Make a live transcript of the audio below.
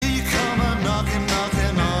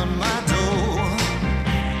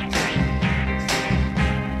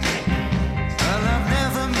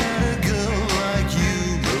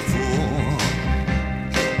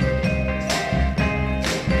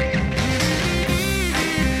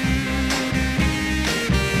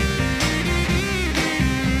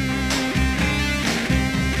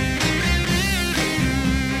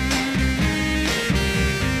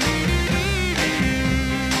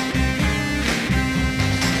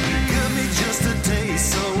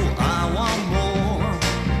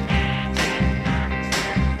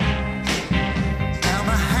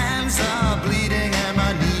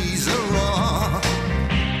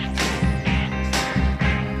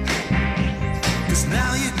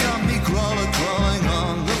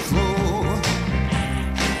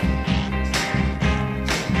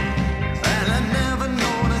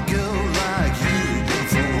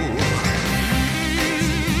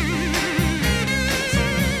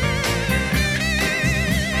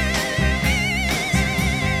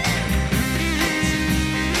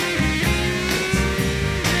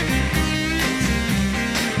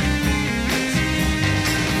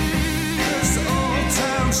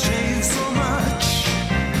Changed so much,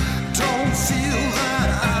 don't feel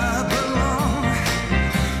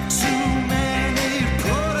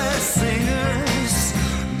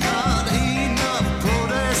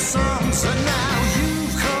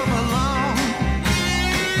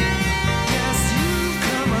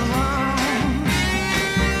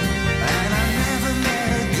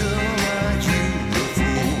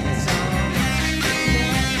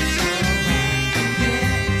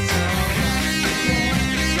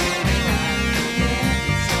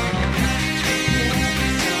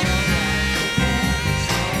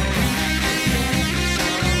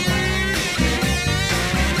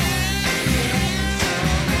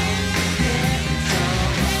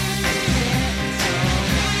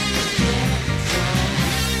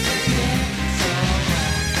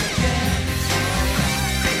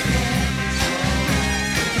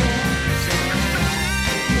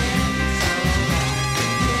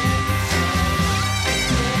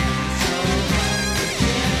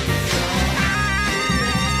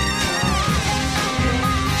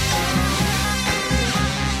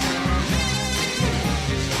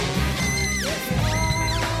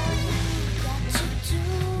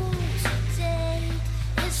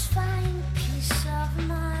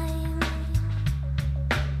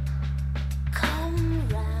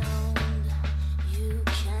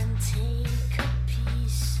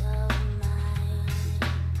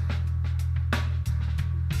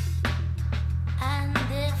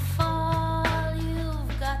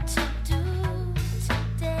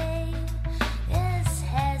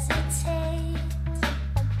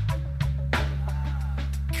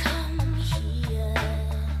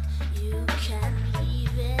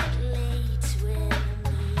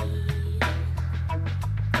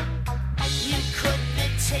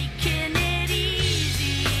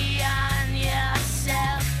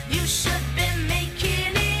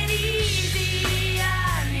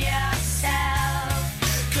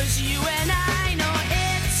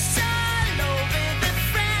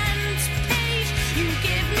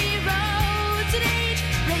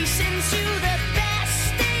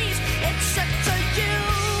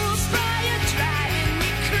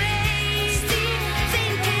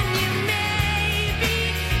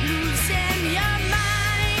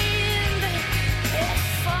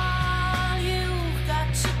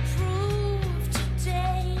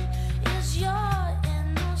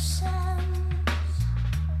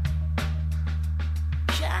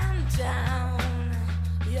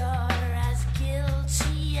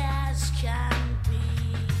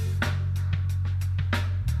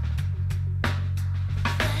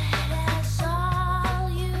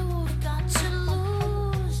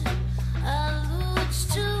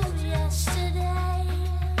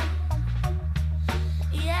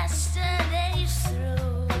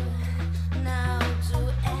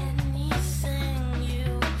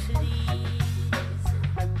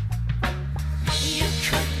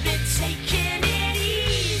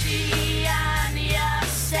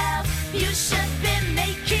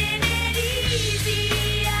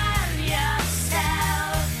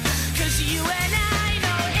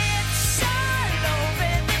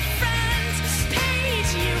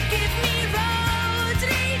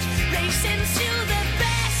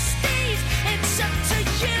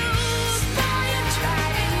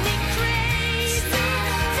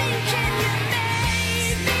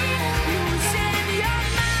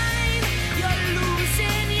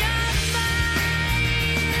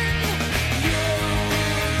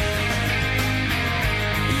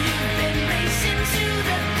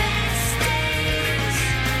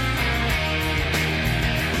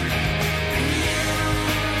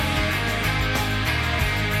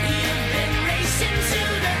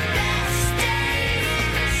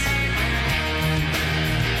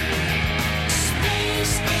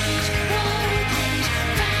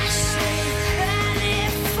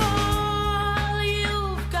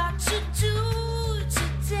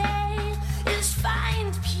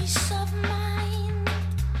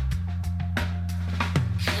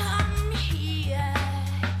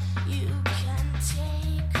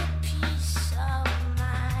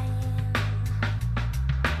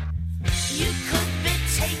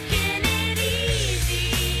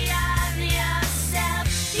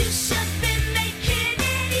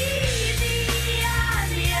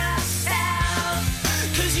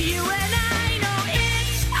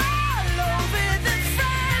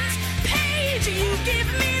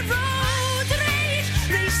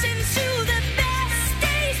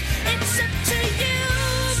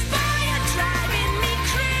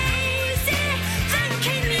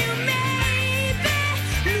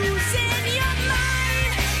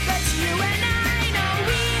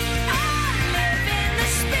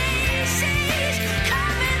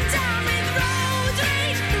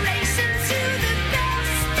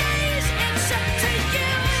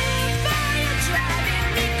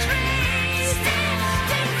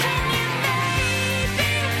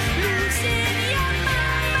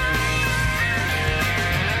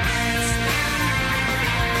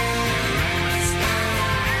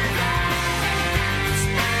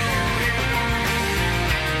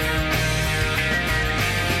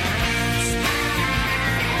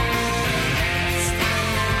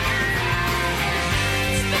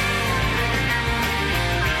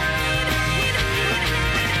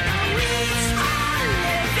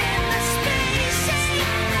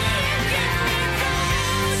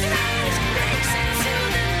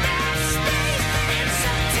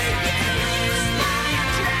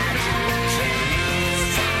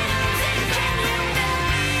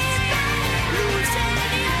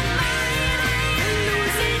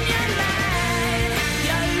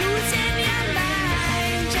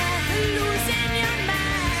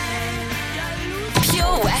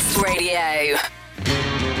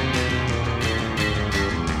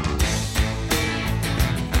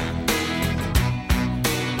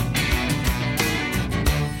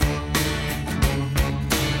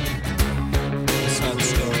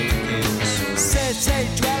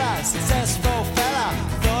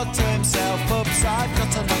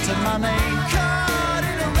money. Caught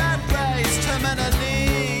in a rat race,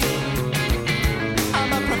 terminally.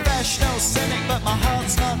 I'm a professional cynic, but my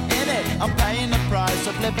heart's not in it. I'm paying the price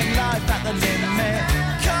of living life at the limit.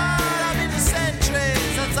 Caught up in the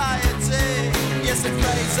centuries, anxiety. Yes, it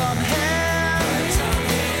preys on him. It's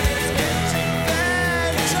getting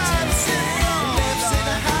bad, trying to simple. Lives in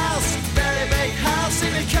a house, very big house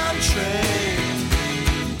in the country.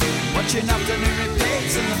 Watching afternoon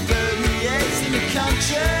repeats and the food he eats in the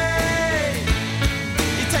country.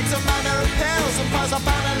 He takes all manner of pills and piles up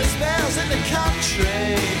analyst bills in the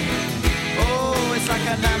country. Oh, it's like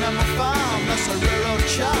an animal farm, that's a rural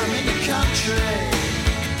charm in the country.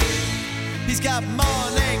 He's got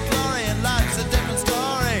morning glory and life's a different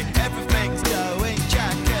story. Everything's going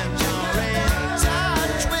Jack and Jory in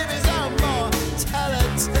touch with his own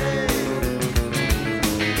mortality.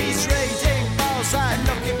 He's reading Mozart,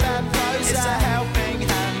 looking bad prose. It's a helping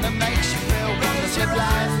hand that makes you feel relative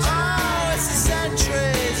blind. Oh, it's a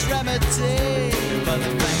century's remedy for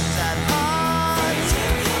the things at heart.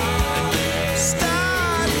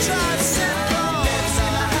 Start, try simple. Lives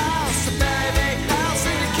in a house, a very big house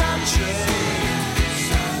in the country.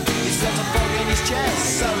 He's got a fog in his chest,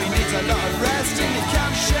 so he needs a lot of rest in the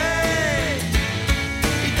country.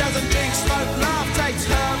 He doesn't drink, smoke, laugh, takes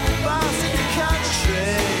herbal baths in the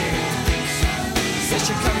country. Says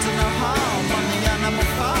you come to no harm on the animal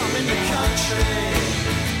farm in the country.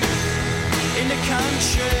 In the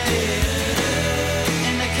country.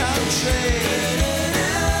 In the country.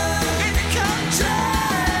 In the country.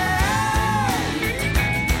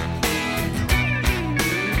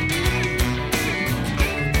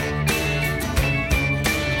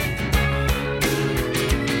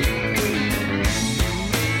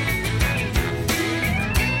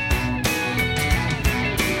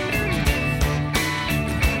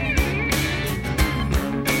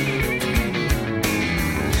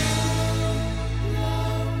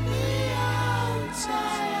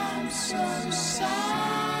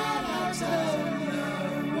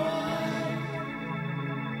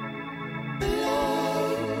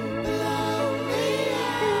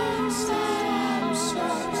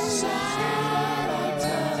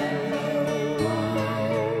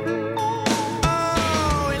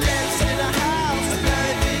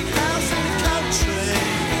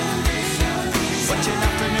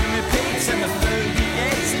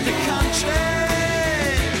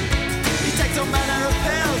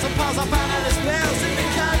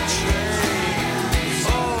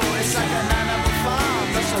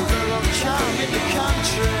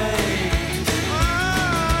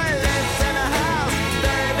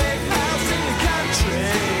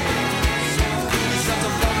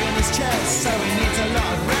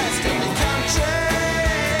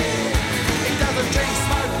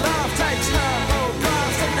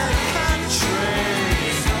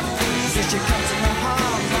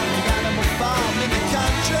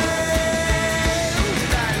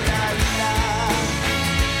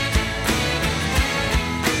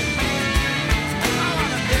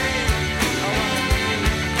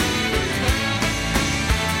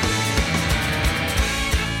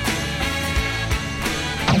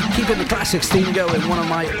 Keeping the classics theme going, one of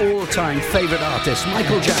my all-time favourite artists,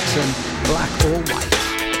 Michael Jackson, Black or White.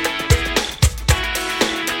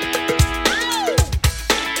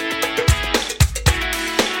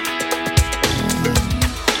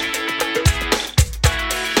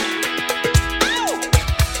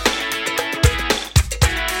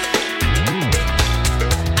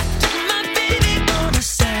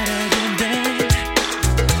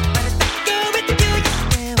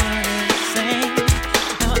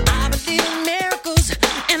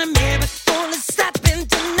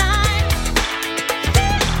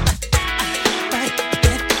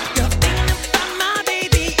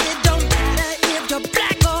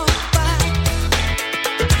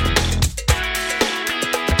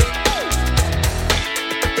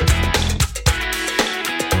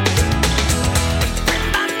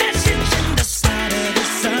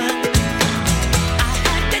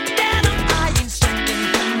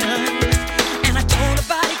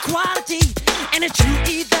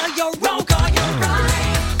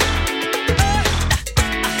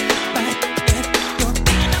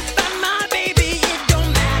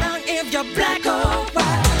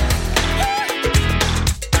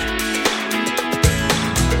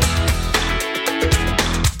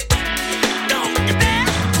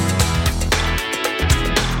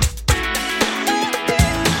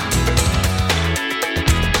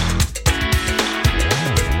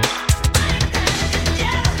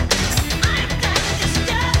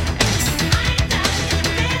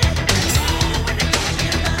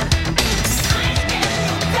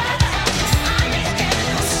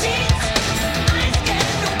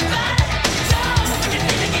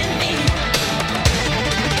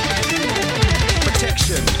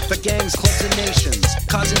 for gangs, clubs, and nations,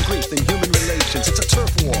 causing grief in human relations. It's a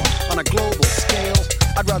turf war on a global scale.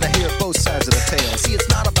 I'd rather hear both sides of the tale. See, it's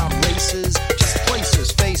not about races, just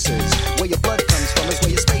places, faces. Where your blood comes from is where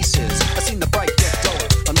your space is. I've seen the bright get duller.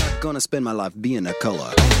 I'm not gonna spend my life being a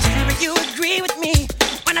color. Never you agree with me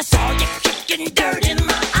when I saw you kicking dirt in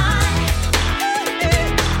my eye.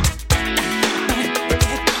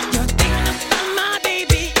 You're thinking about my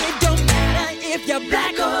baby. It don't matter if you're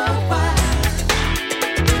black or white.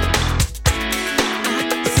 I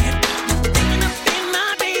said you're thinking about my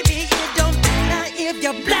baby. It don't matter if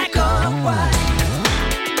you're black or white.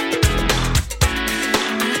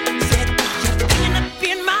 I said you're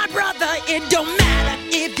thinking about my brother. It don't matter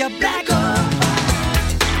if you're black or white.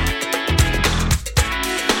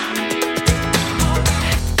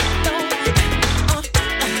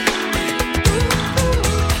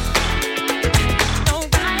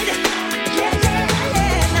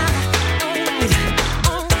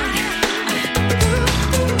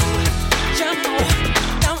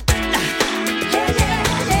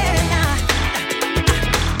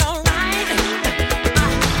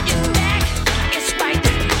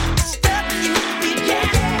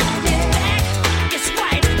 Back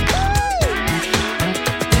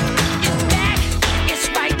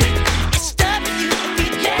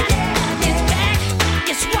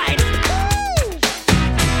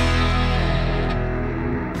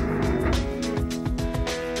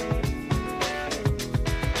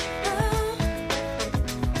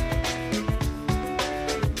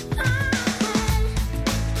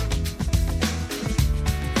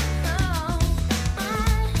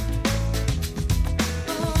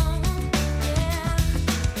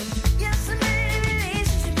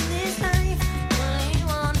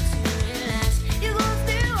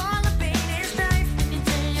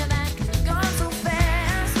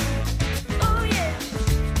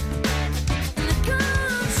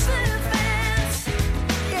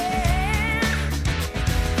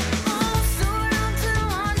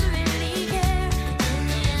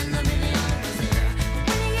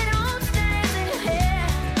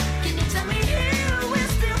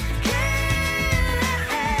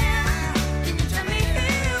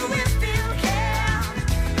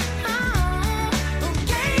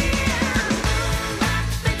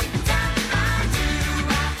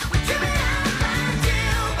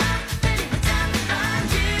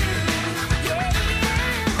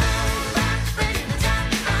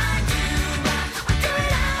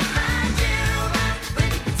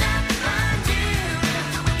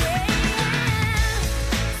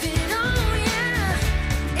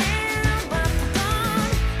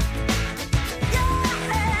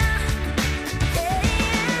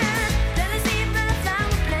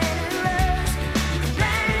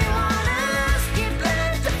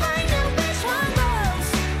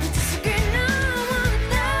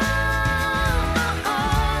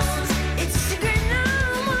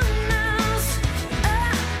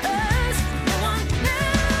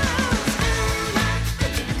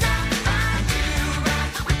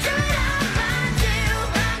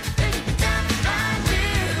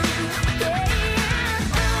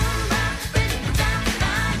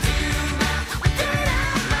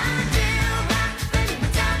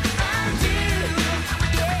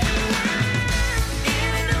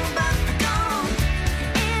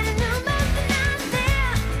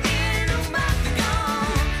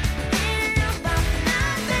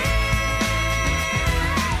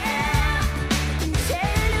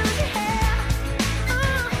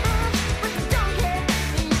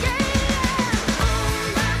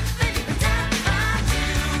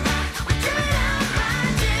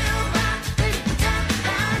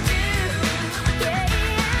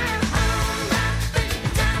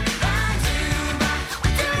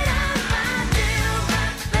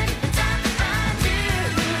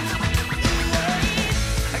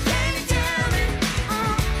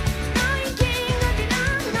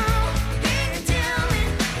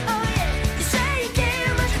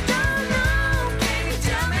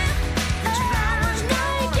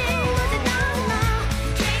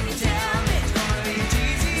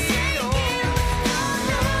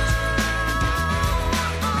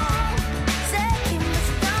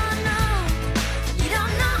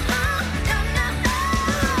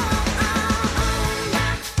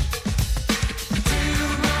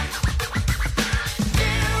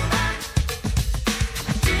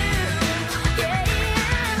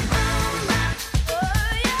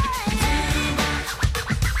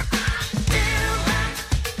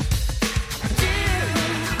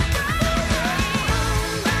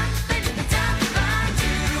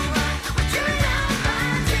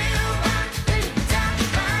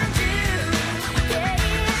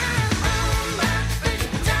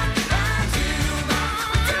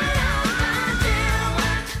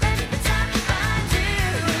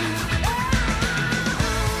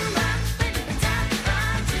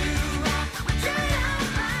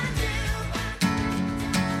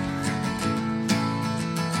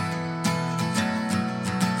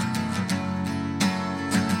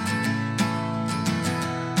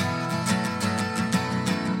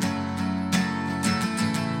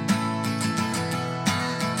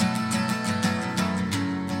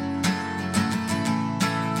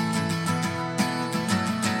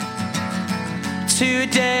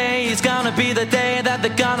Today is gonna be the day that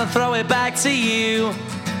they're gonna throw it back to you.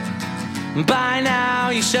 By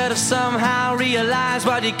now you should have somehow realized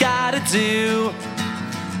what you gotta do.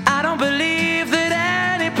 I don't believe that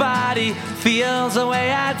anybody feels the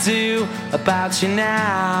way I do about you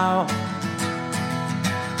now.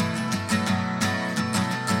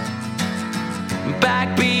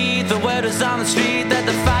 Backbeat, the word is on the street that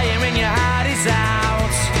the fire in your heart is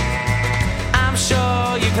out. I'm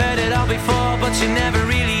sure you've heard it all before, but you never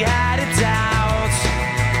really had a doubt.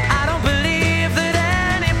 I don't believe that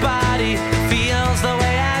anybody feels the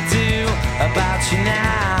way I do about you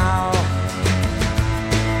now.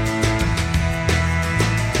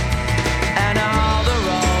 And all the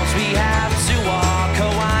roads we have to walk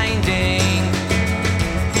are winding,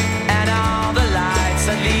 and all the lights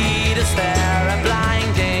that lead us there are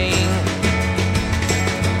blinding.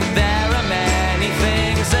 There are many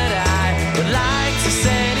things that I would like to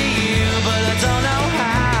say to you, but I don't know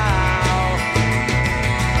how.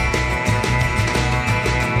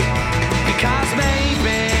 Because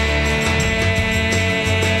maybe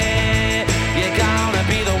you're gonna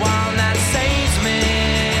be the one that saves me.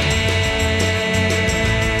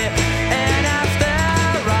 And after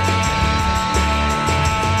all,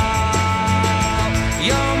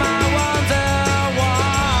 you're my Wonderwall.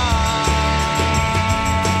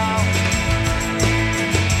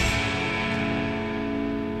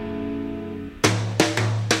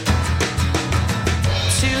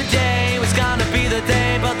 Today was gonna be the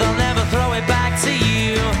day, but they'll never throw it back to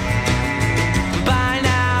you. By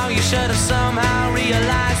now you should have somehow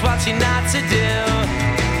realized what you're not to do.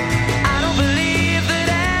 I don't believe that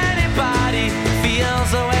anybody feels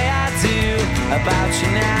the way I do about you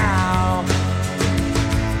now.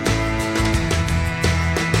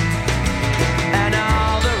 And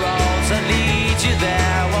all the roads that lead you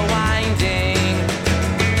there were winding,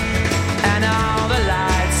 and all the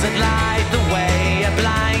lights that light the way are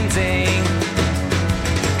blinding.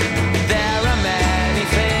 There are many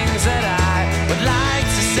things that I would like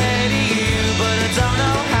to say to you, but I don't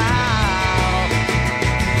know how.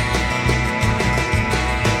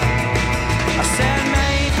 I said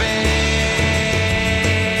maybe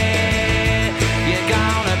you're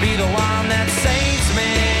gonna be the one that saves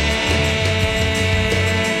me.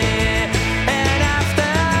 And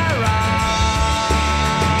after all,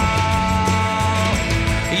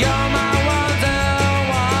 you're my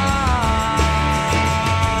Wonderwall.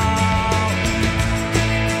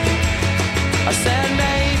 I said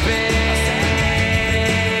maybe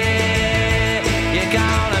you're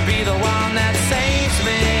gonna be the one that saves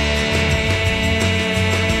me.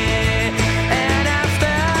 And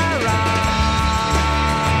after all,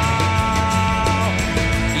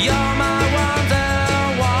 you're my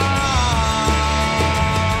Wonderwall.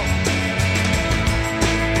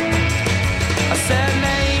 I said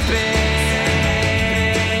maybe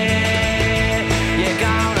you're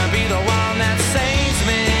gonna be the one that saves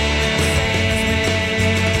me.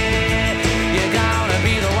 You're gonna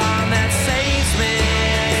be the one that saves me.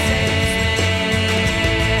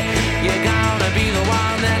 You're gonna be the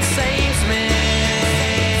one that saves me.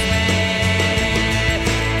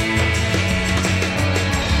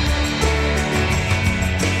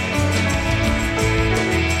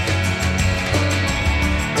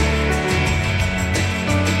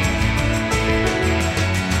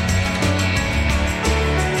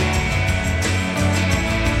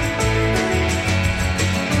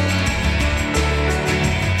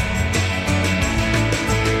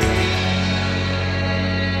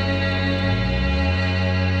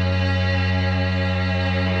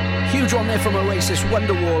 Huge one there from Oasis,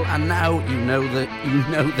 Wonderwall, and now you know the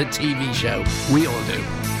TV show. We all do.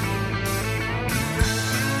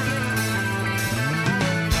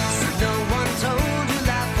 No one told you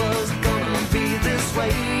life was gonna be this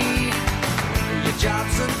way. Your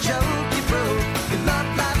job's a joke, you broke. Your love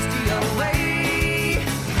life's the away.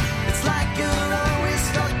 It's like you're always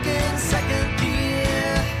stuck in second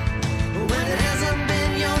gear, when it hasn't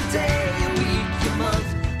been your day, your week, your month,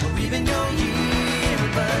 or even your year.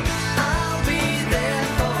 But I'll be there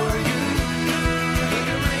for you when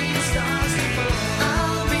the rain starts to fall.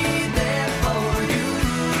 I'll be there for you.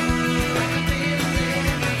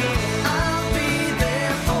 I'll be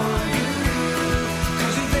there for you,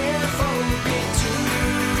 'cause you're there for me too.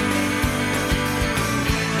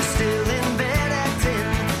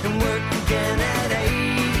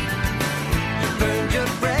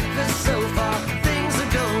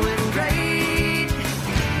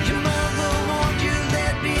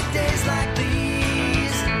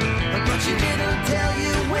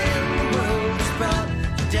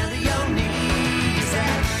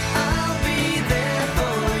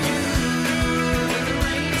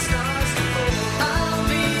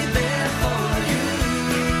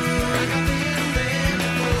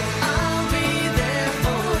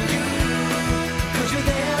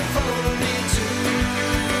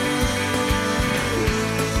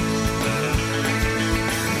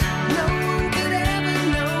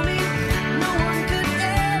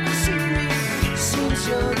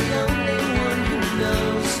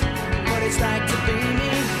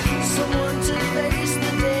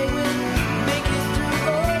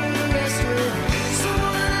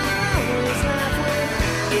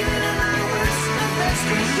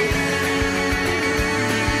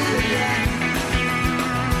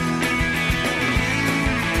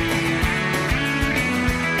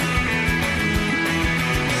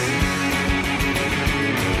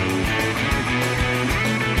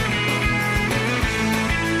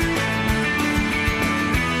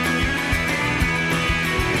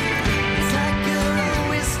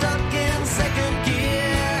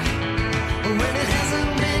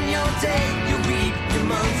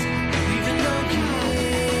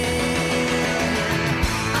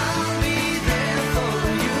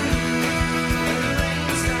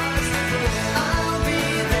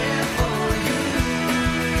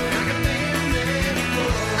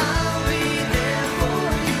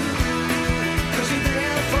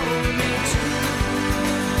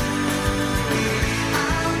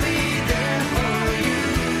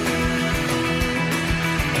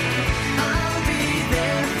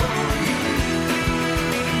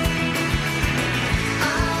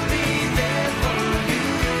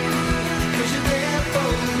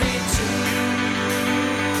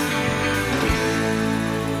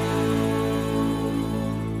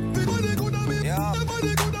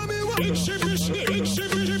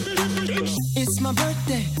 my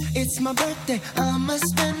birthday, it's my birthday, I'ma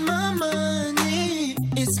spend my money.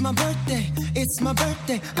 It's my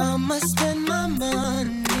birthday, I'ma spend my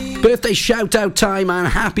money. Birthday shout out time, and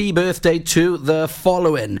happy birthday to the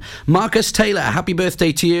following. Marcus Taylor, happy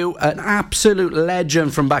birthday to you, an absolute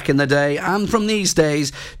legend from back in the day and from these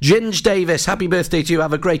days. Ginge Davis, happy birthday to you,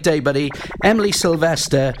 have a great day, buddy. Emily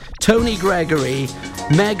Sylvester, Tony Gregory,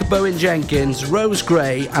 Meg Bowen Jenkins, Rose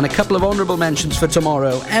Gray, and a couple of honourable mentions for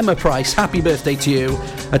tomorrow. Emma Price, happy birthday to you.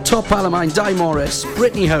 A top pal of mine, Di Morris,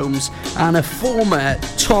 Brittany Holmes, and a former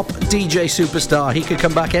top DJ superstar. He could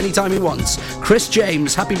come back anytime he wants. Chris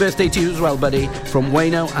James, happy birthday to you as well, buddy, from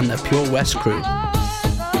Wayno and the Pure West crew.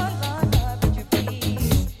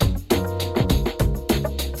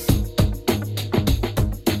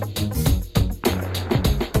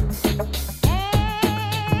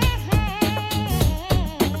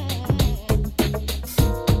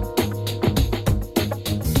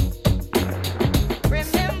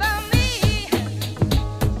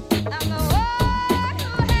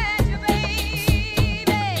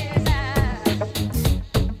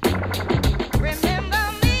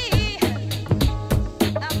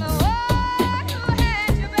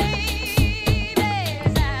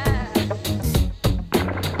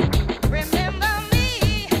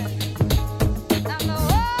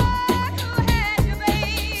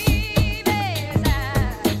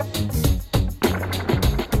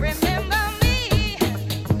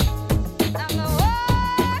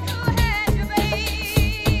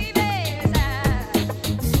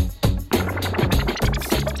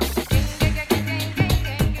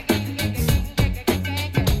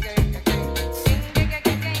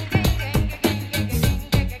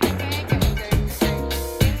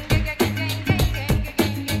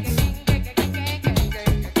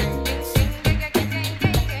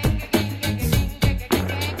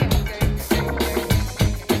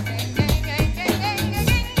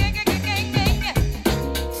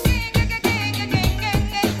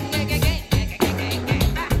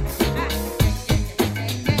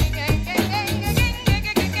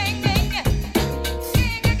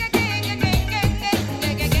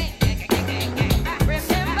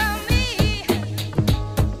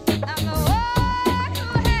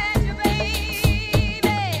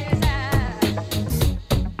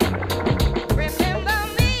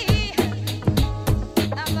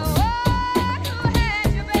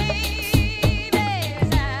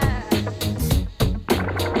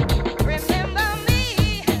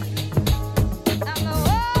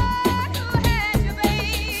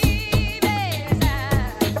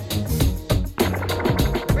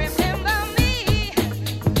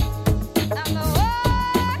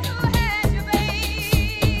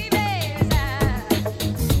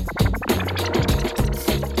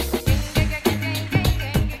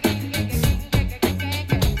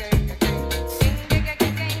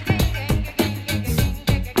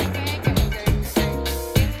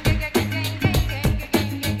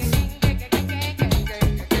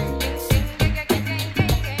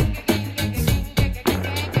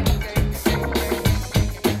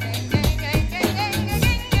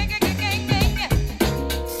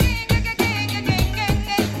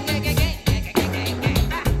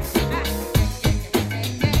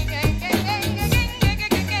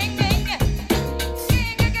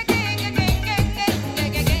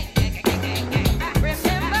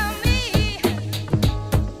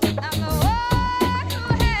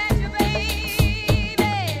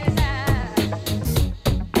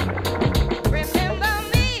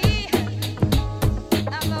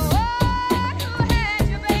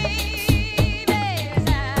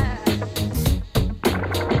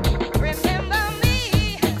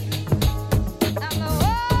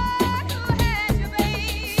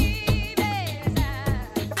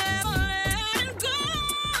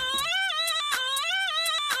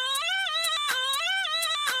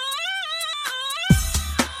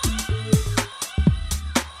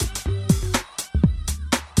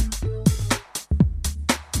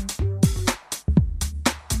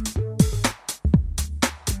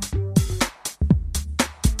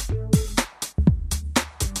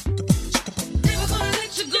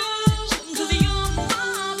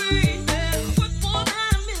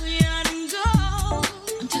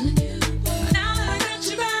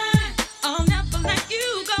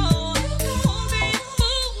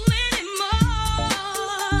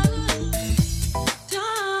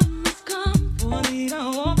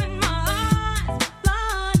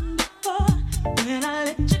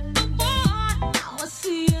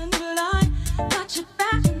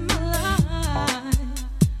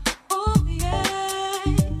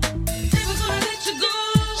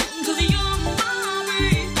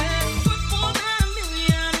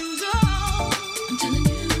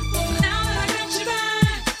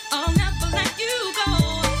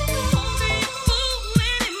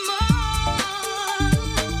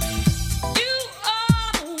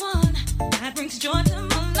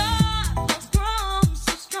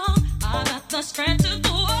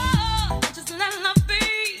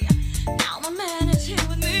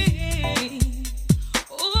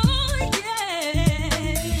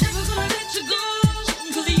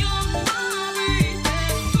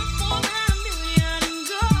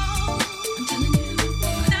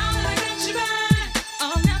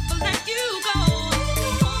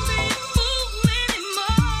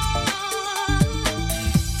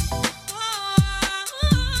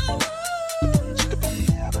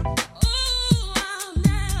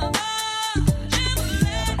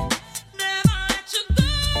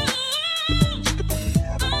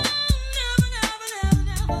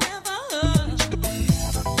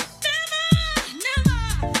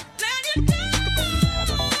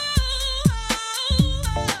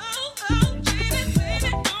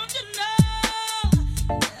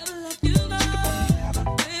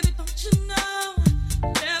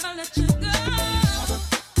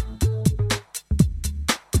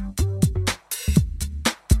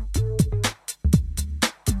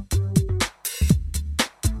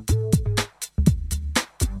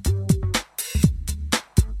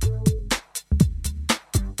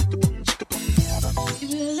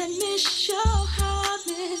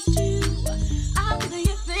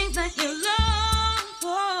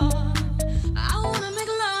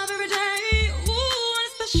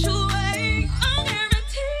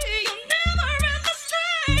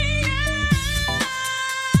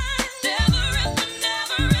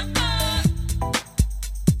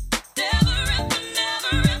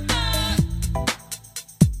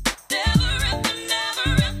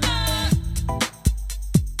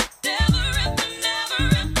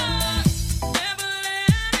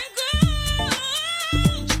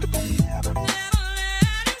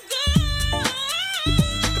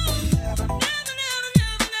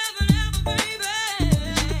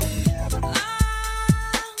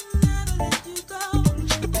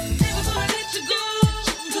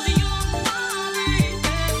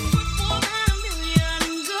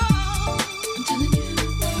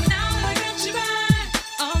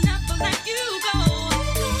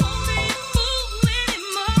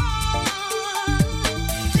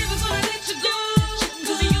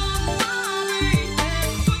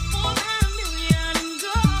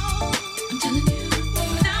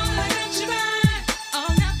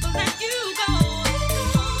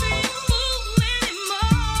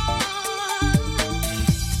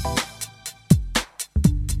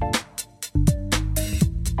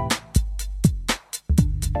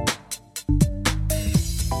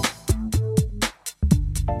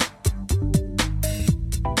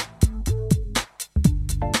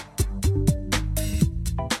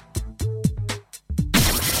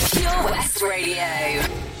 Dance Radio.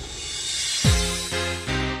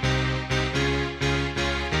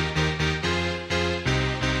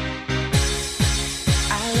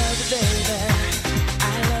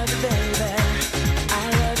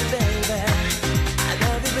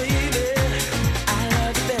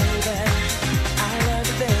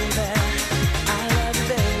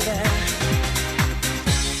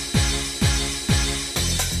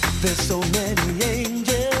 There's so many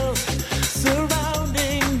angels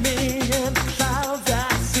surrounding me, and the clouds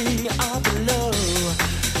I see are below,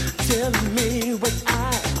 telling me what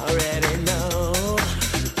I already know.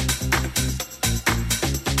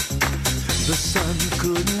 The sun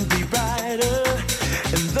couldn't be brighter,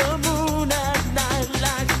 and the moon at night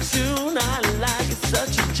like a tune I like. It's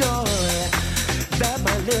such a joy that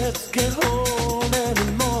my lips can't hold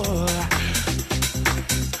anymore.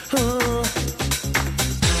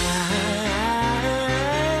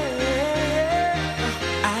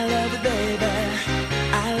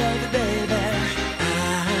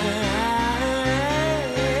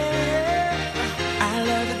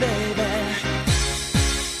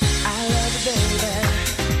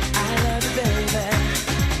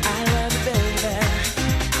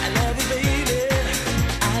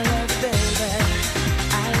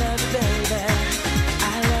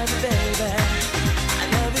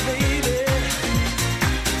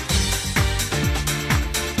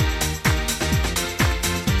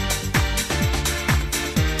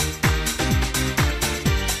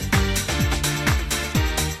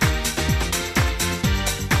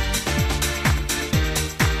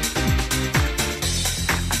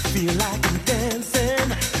 Feel like I'm dancing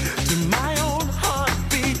to my own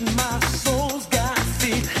heartbeat. My soul's got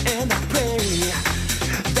feet, and I pray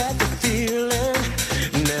that the feeling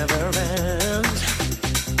never ends.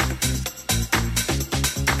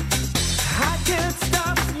 I can't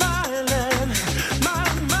stop smiling. My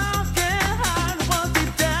mouth can't hide what's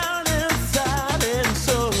deep down inside, and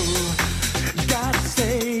so gotta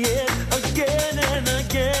say it again and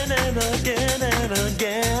again and again and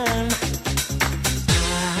again.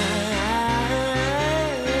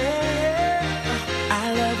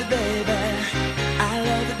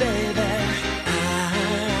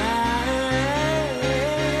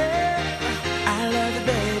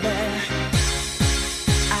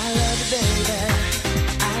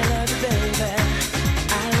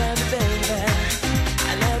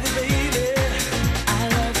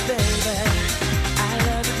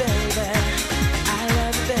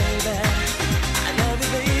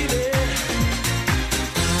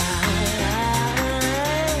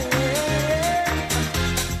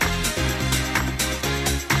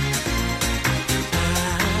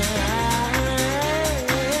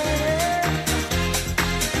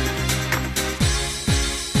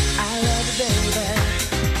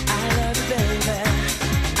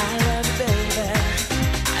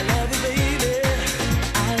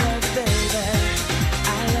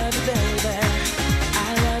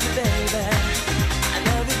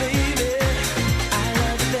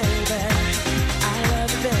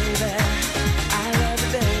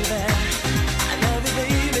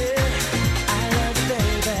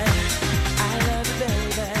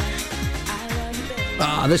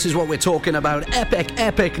 This is what we're talking about. Epic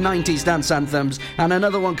 90s dance anthems. And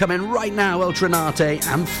another one coming right now, El Trinate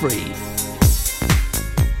and Free.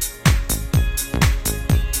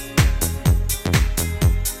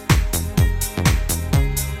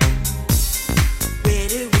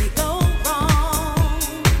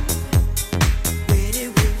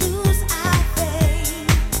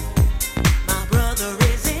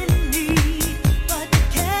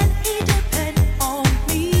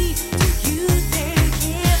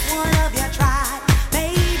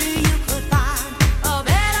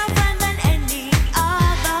 Better friend than any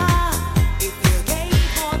other.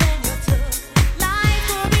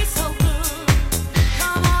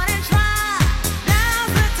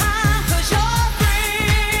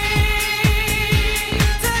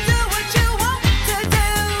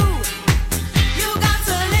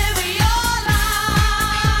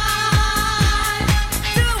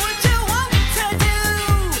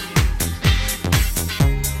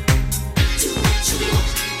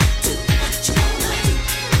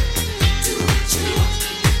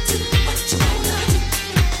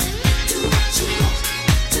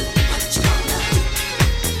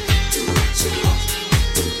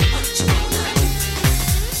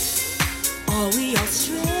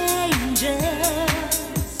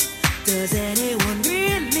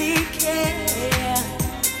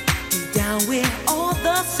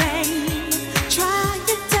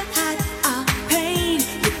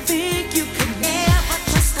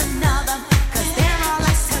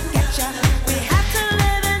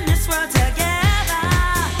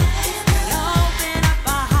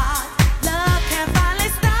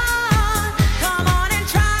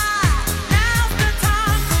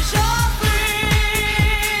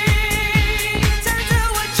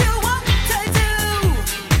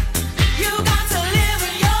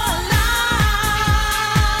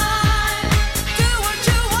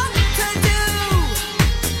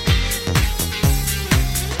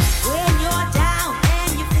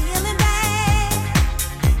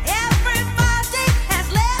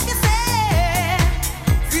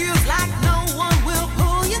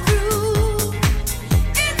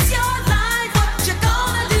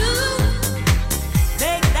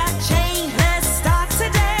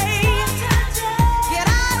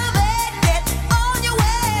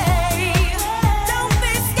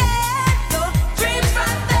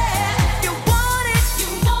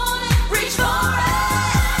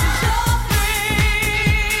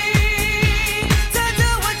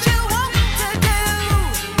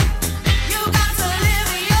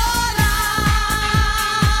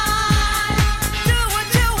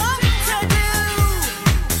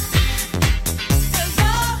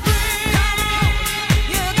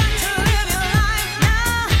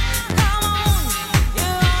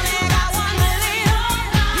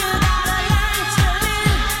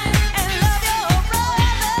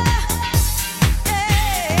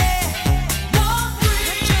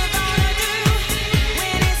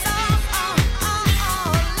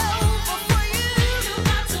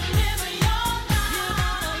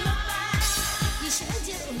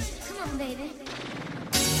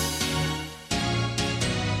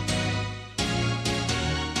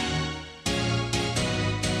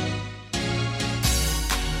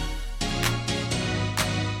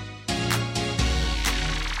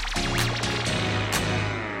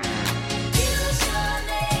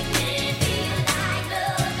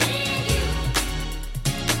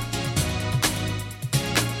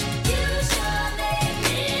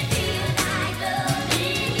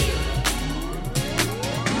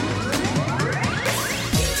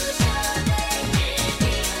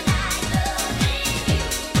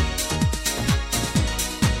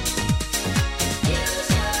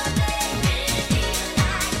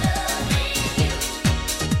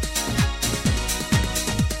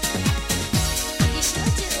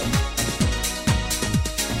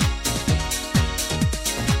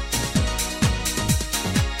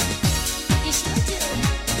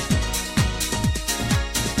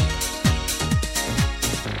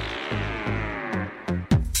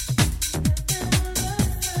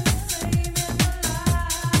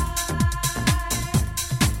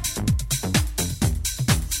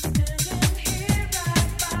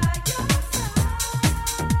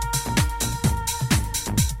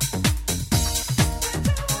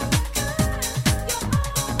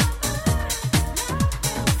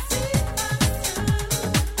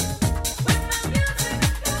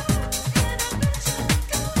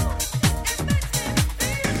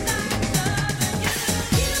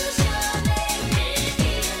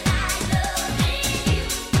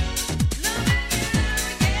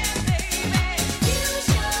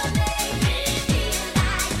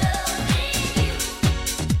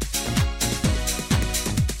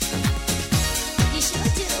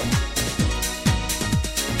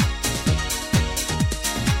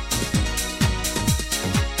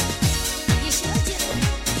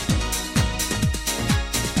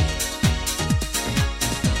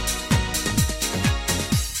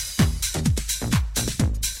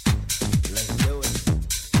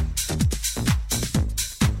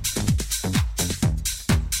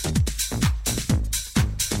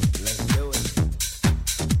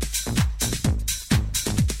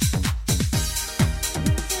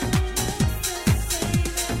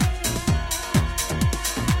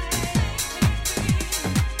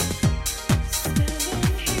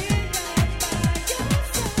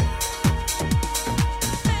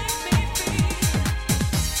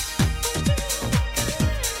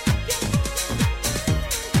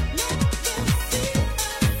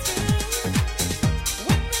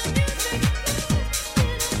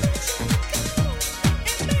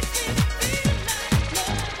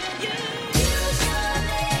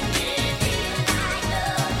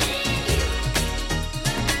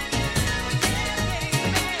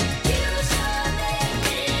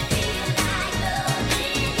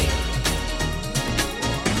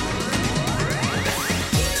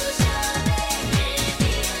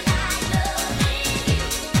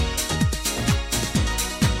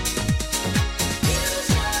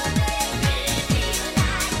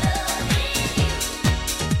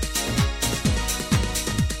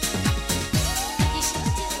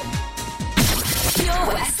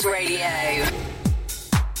 Dance Radio.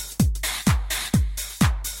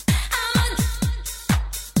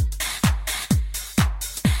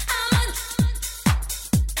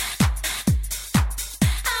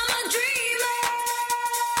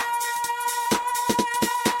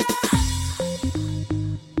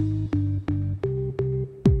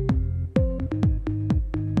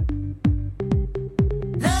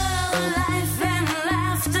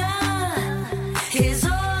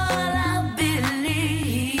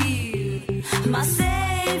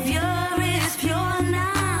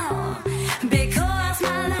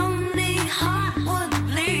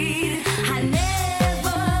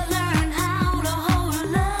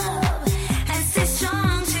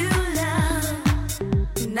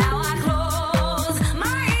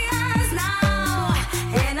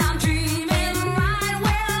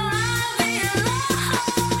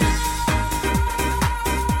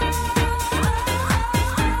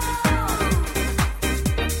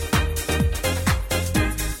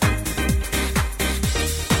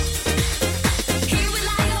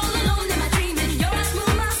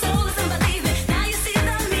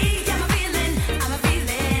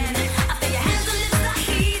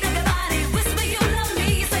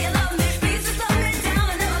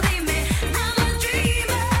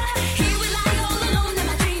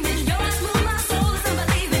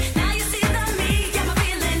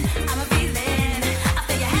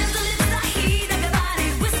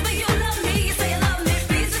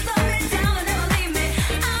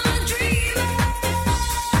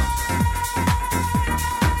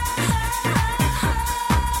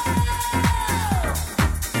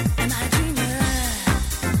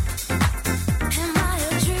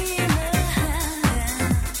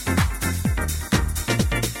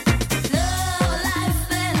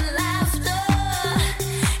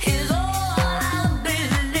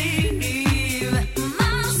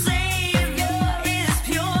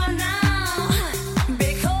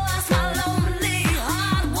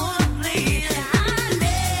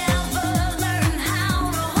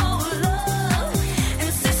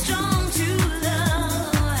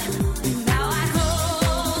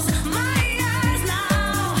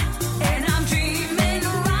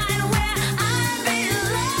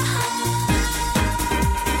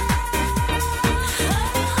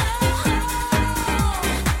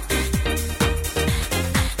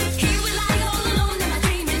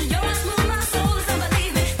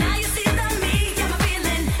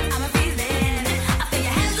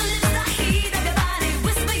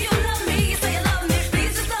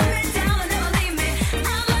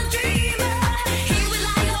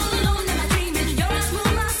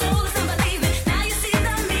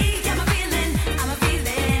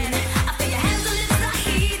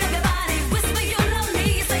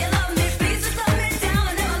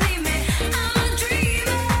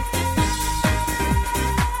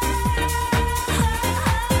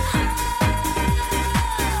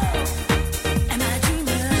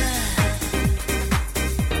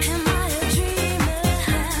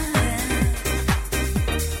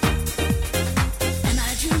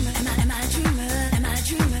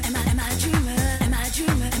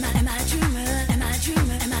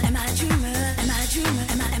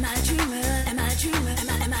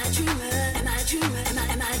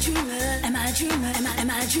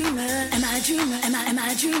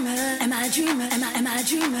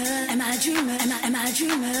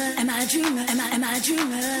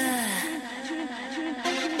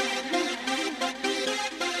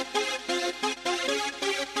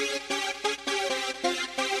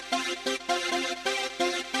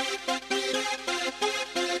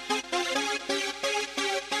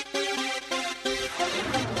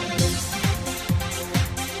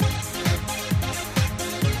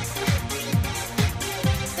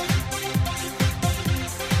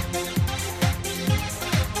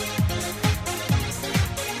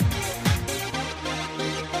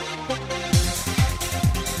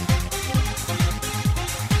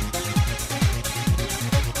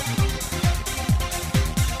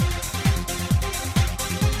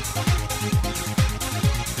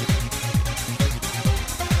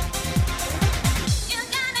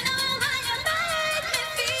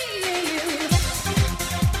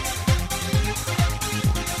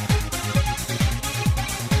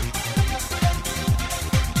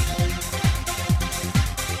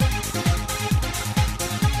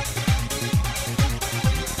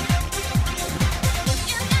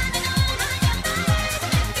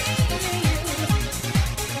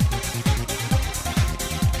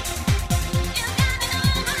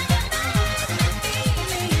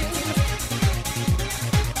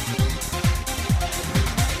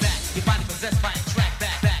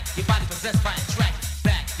 possessed by a track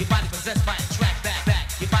back. Your body possessed by a track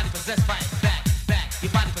back. Your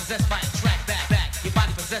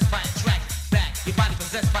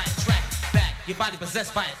body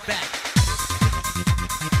possessed by it back.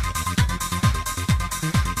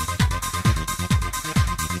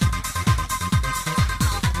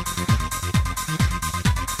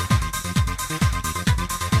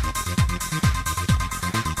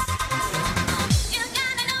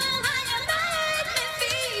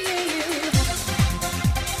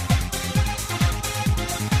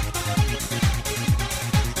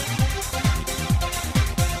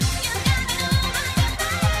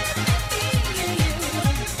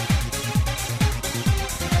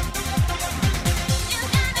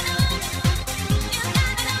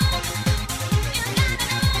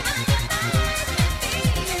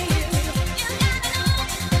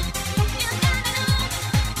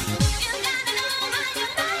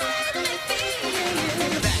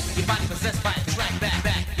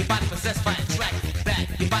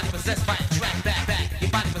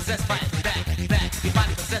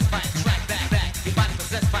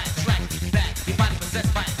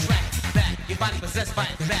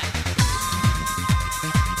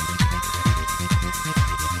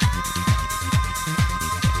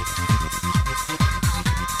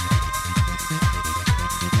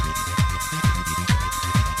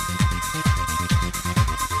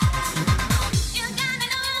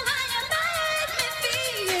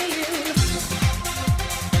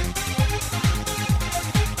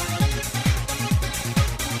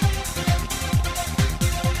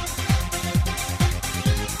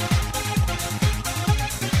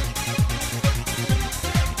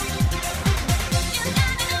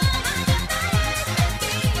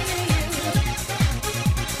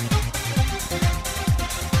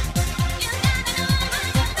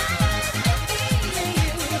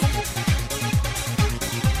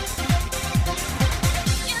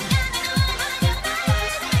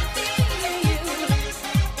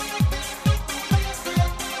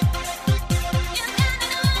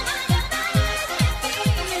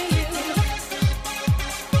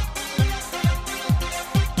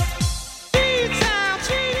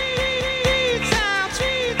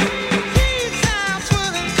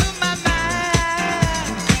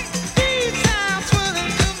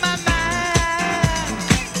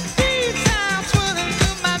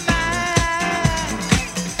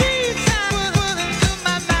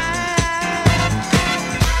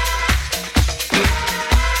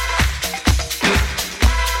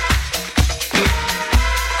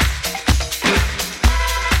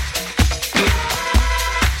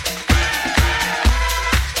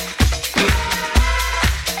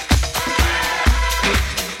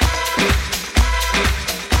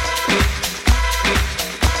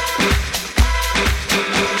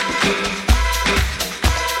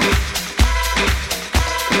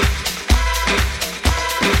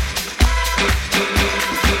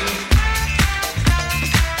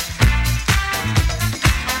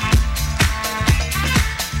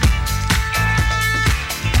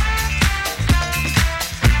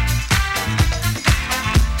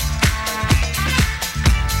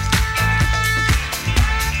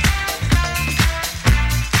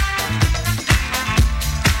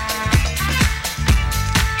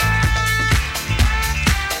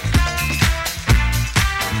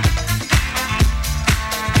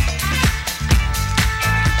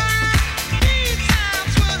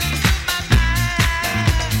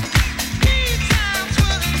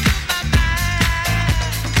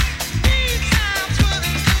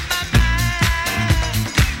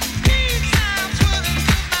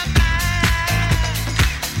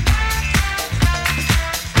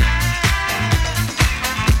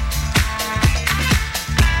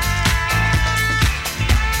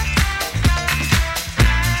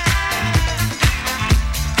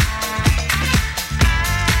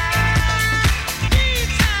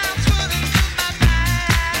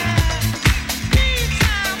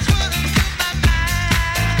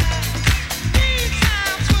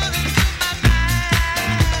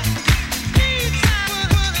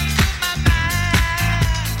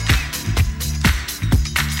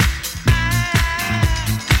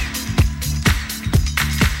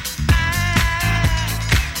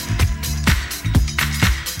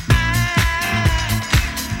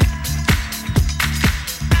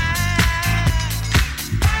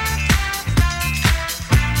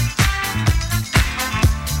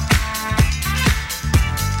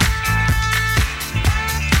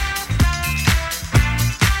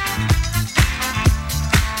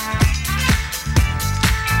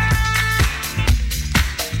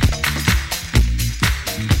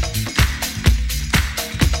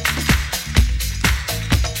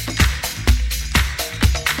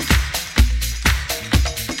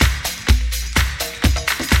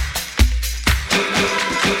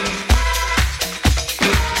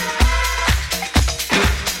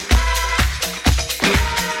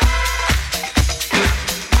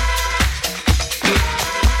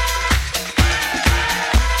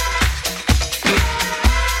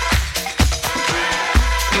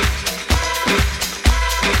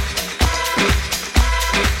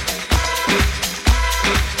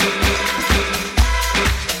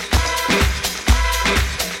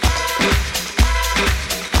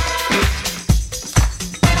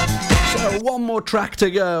 more track to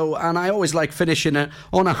go, and I always like finishing it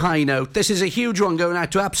on a high note. This is a huge one going out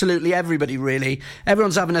to absolutely everybody, really.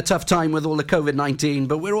 Everyone's having a tough time with all the COVID-19,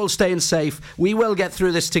 but we're all staying safe. We will get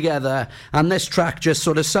through this together, and this track just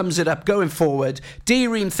sort of sums it up going forward.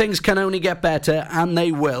 D-Ream, things can only get better, and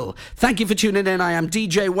they will. Thank you for tuning in. I am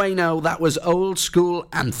DJ Wayno. That was Old Skool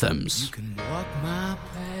Anthems. You can walk my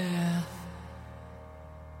path,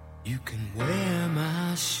 you can wear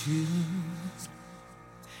my shoes,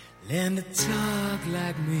 learn to talk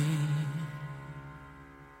like me,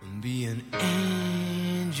 and be an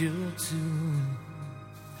angel too.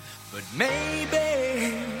 But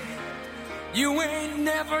maybe you ain't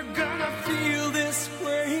never gonna feel this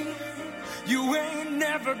way, you ain't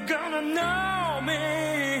never gonna know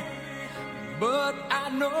me, but I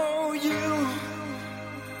know you.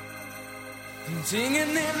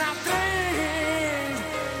 Singing in our things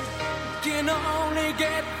can only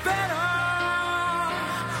get better.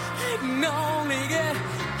 It can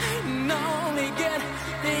only get,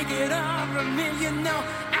 take it all from me. You know,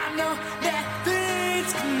 I know that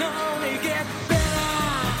things can only get better.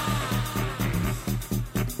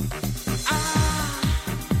 I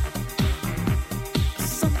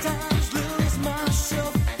sometimes lose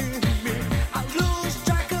myself in me. I lose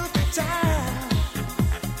track of time.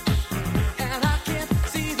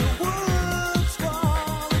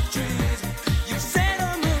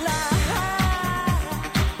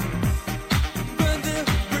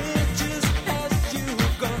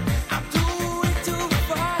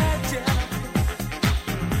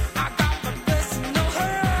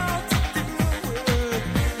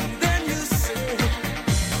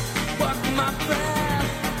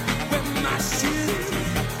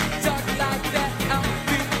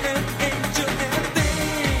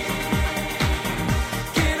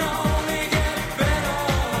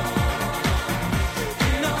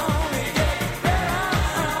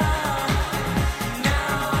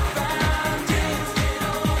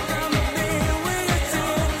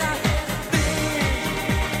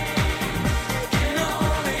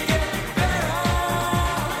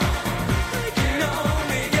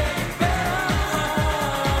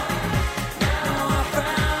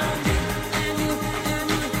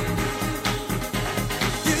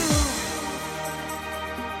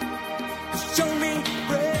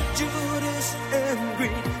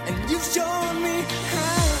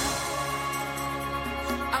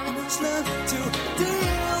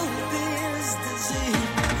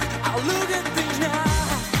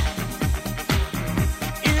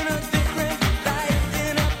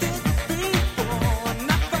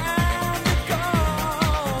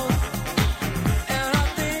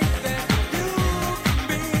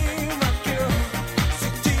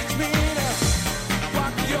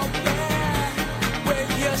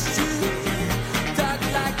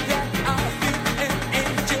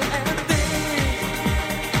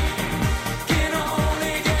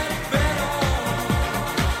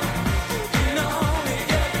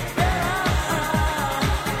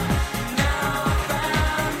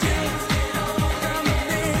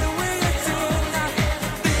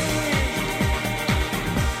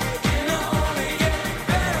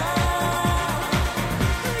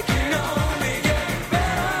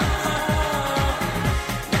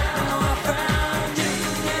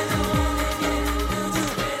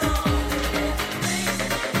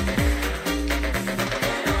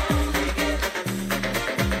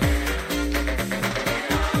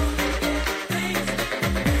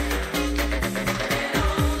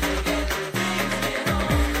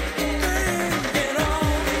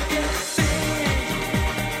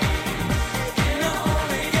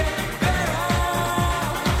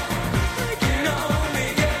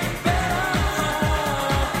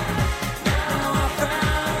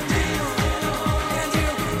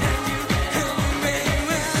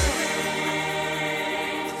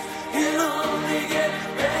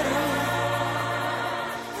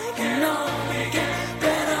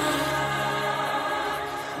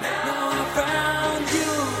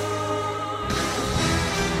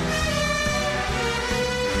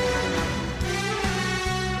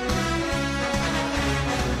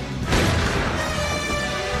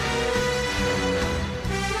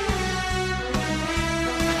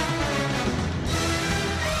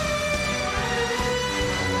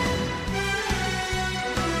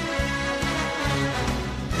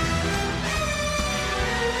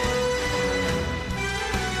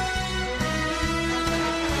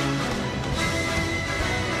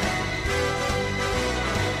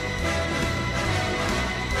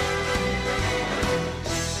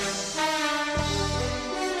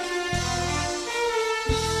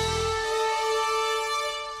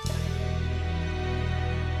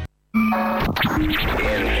 In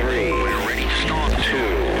 3, we're ready to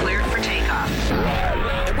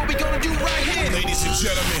And what we gonna do right here? Ladies and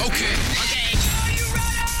gentlemen. Okay.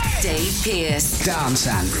 Dave Pearce. Dance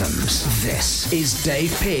Anthems. This is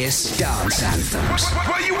Dave Pearce Dance Anthems.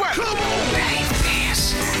 Where you at? Come on. Dave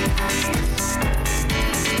Pearce.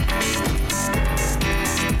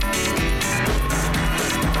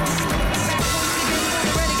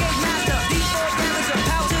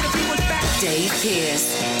 Dave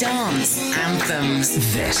Pearce Dance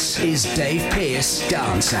Anthems. This is Dave Pearce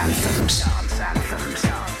Dance Anthems.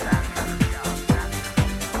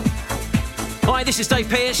 Hi, this is Dave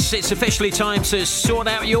Pearce. It's officially time to sort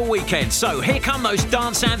out your weekend. So here come those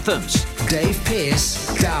dance anthems. Dave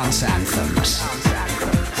Pearce Dance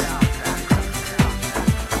Anthems.